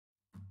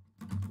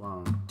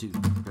1, 2,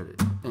 ready,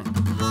 and.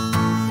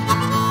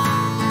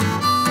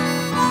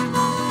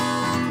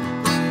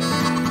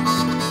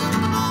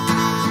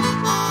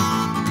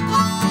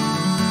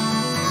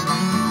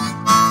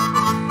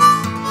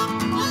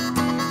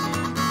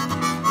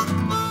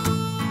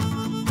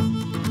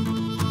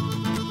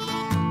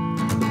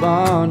 The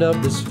bond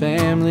of this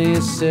family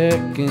is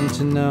second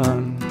to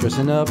none.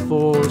 Dressing up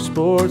for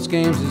sports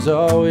games is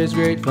always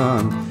great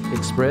fun.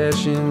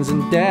 Expressions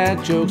and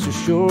dad jokes are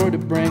sure to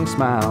bring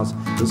smiles.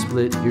 They'll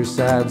split your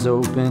sides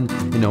open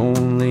in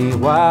only a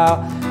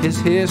while. His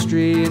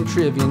history and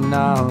trivia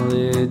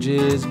knowledge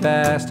is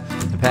vast.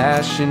 A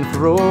passion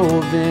for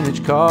old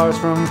vintage cars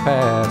from the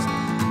past.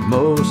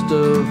 Most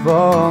of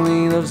all,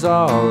 he loves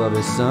all of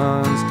his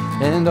sons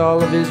and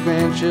all of his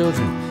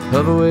grandchildren,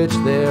 of which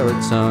there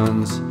are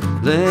tons.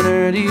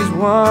 Leonard, he's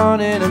 1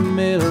 in a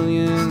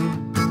million.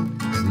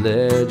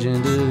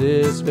 Legend of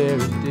this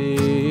very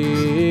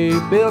day.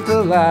 Built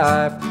a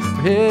life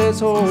for his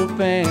whole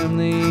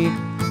family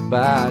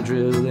by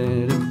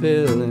drilling and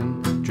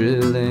filling,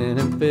 drilling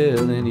and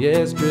filling,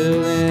 yes,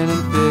 drilling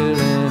and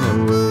filling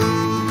away.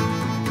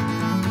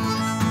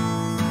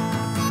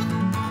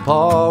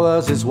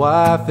 Paula's his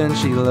wife and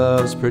she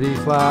loves pretty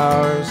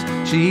flowers.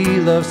 She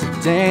loves to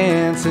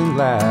dance and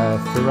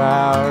laugh for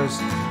hours,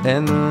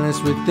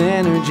 endless with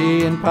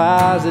energy and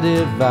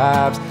positive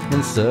vibes,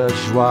 and such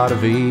joie de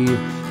vivre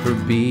for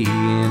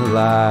being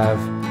alive.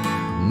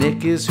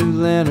 Nick is who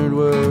Leonard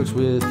works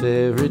with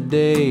every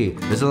day.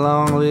 There's a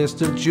long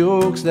list of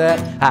jokes that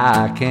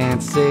I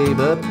can't say,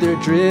 but they're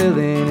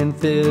drilling and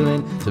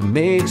filling to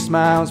make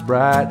smiles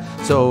bright.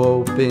 So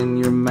open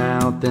your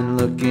mouth and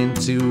look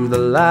into the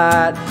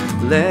light.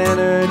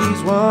 Leonard,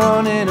 he's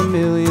 1 in a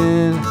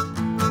million.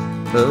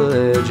 A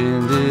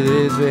legend to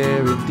this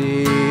very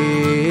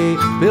day.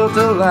 Built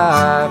a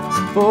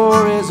life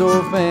for his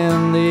whole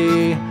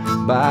family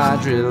by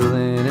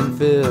drilling and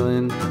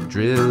filling,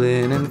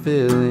 drilling and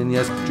filling,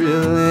 yes,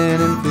 drilling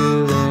and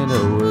filling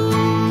away.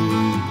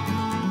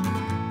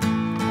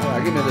 All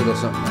right, give me a little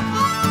something there.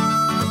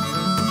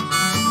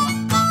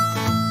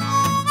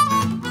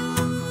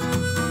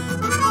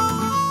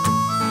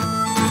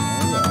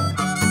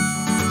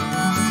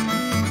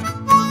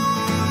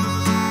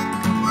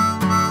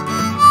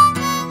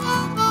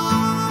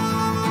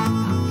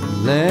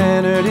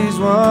 Leonard, he's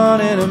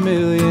 1 in a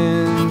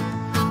million.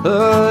 A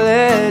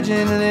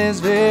legend this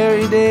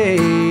very day.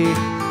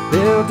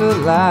 Built a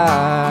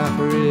life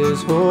for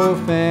his whole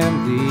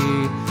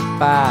family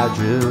by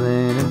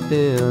drilling and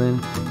filling,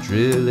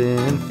 drilling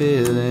and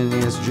filling,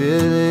 yes,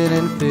 drilling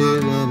and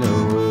filling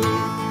away.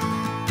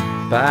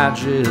 By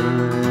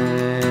drilling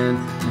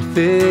and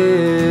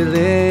filling.